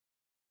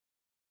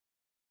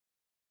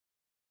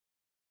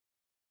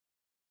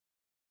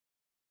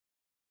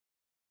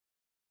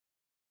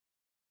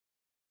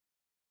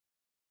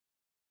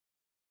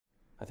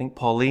I think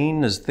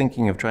Pauline is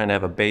thinking of trying to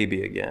have a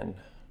baby again.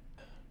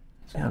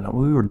 Yeah, no,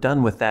 we were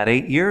done with that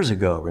 8 years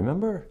ago,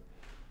 remember?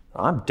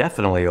 I'm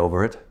definitely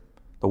over it.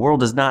 The world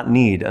does not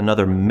need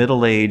another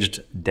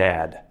middle-aged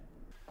dad.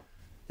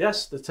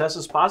 Yes, the test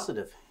is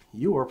positive.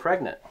 You were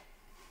pregnant.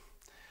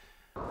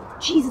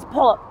 Jesus,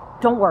 Paula,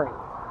 don't worry.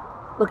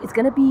 Look, it's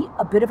gonna be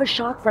a bit of a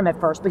shock for him at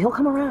first, but he'll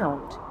come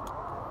around.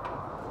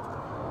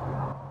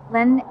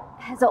 Len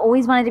has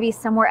always wanted to be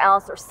somewhere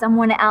else or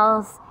someone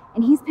else,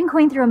 and he's been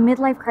going through a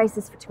midlife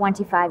crisis for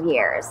 25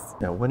 years.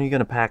 Now, when are you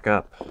gonna pack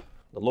up?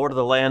 The Lord of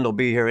the Land will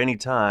be here any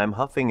time,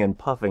 huffing and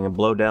puffing and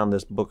blow down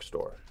this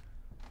bookstore.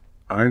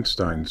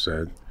 Einstein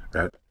said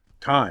that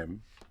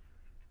time,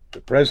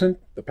 the present,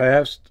 the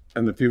past,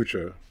 and the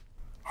future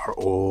are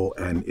all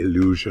an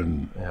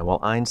illusion. Yeah, well,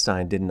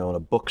 Einstein didn't own a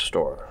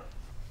bookstore.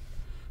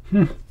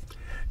 You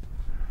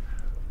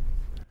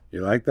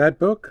like that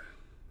book?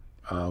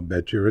 I'll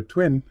bet you're a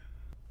twin.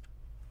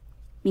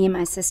 Me and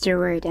my sister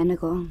were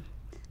identical.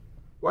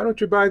 Why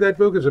don't you buy that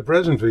book as a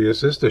present for your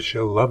sister?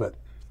 She'll love it.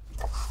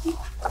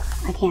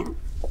 I can't.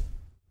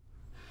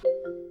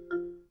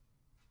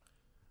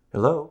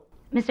 Hello?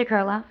 Mr.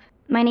 Kurloff,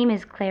 my name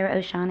is Claire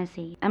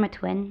O'Shaughnessy. I'm a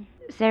twin.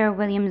 Sarah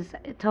Williams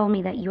told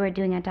me that you are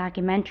doing a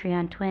documentary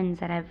on twins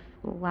that have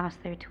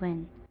lost their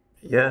twin.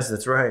 Yes,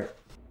 that's right.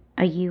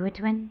 Are you a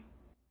twin?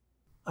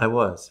 I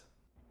was.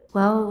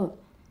 Well,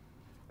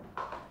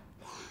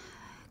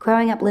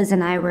 growing up, Liz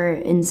and I were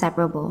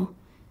inseparable.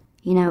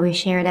 You know, we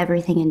shared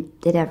everything and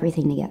did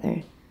everything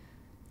together.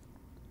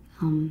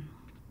 I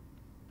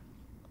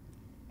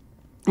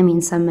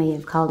mean, some may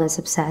have called us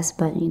obsessed,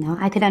 but, you know,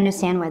 I could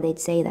understand why they'd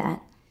say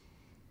that.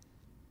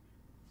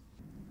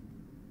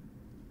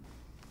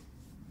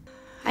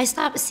 I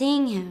stopped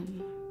seeing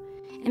him,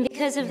 and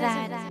because of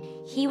that,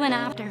 he went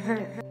after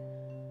her.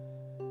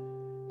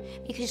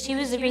 Because she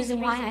was the reason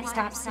why I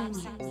stopped seeing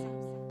him.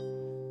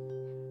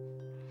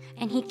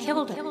 And he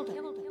killed her.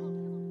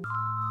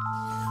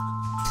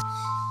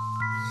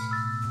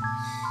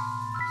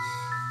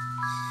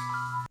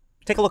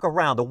 Take a look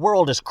around. The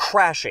world is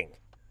crashing.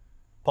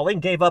 Pauline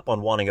gave up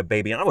on wanting a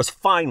baby, and I was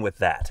fine with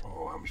that.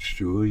 Oh, I'm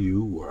sure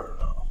you were.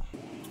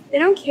 They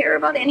don't care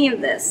about any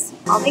of this.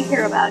 All they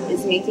care about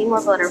is making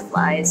more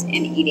butterflies and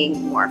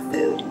eating more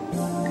food.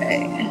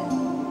 Okay.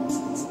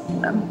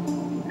 I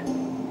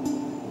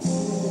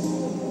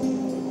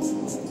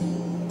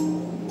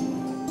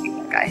think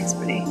that guy is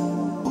pretty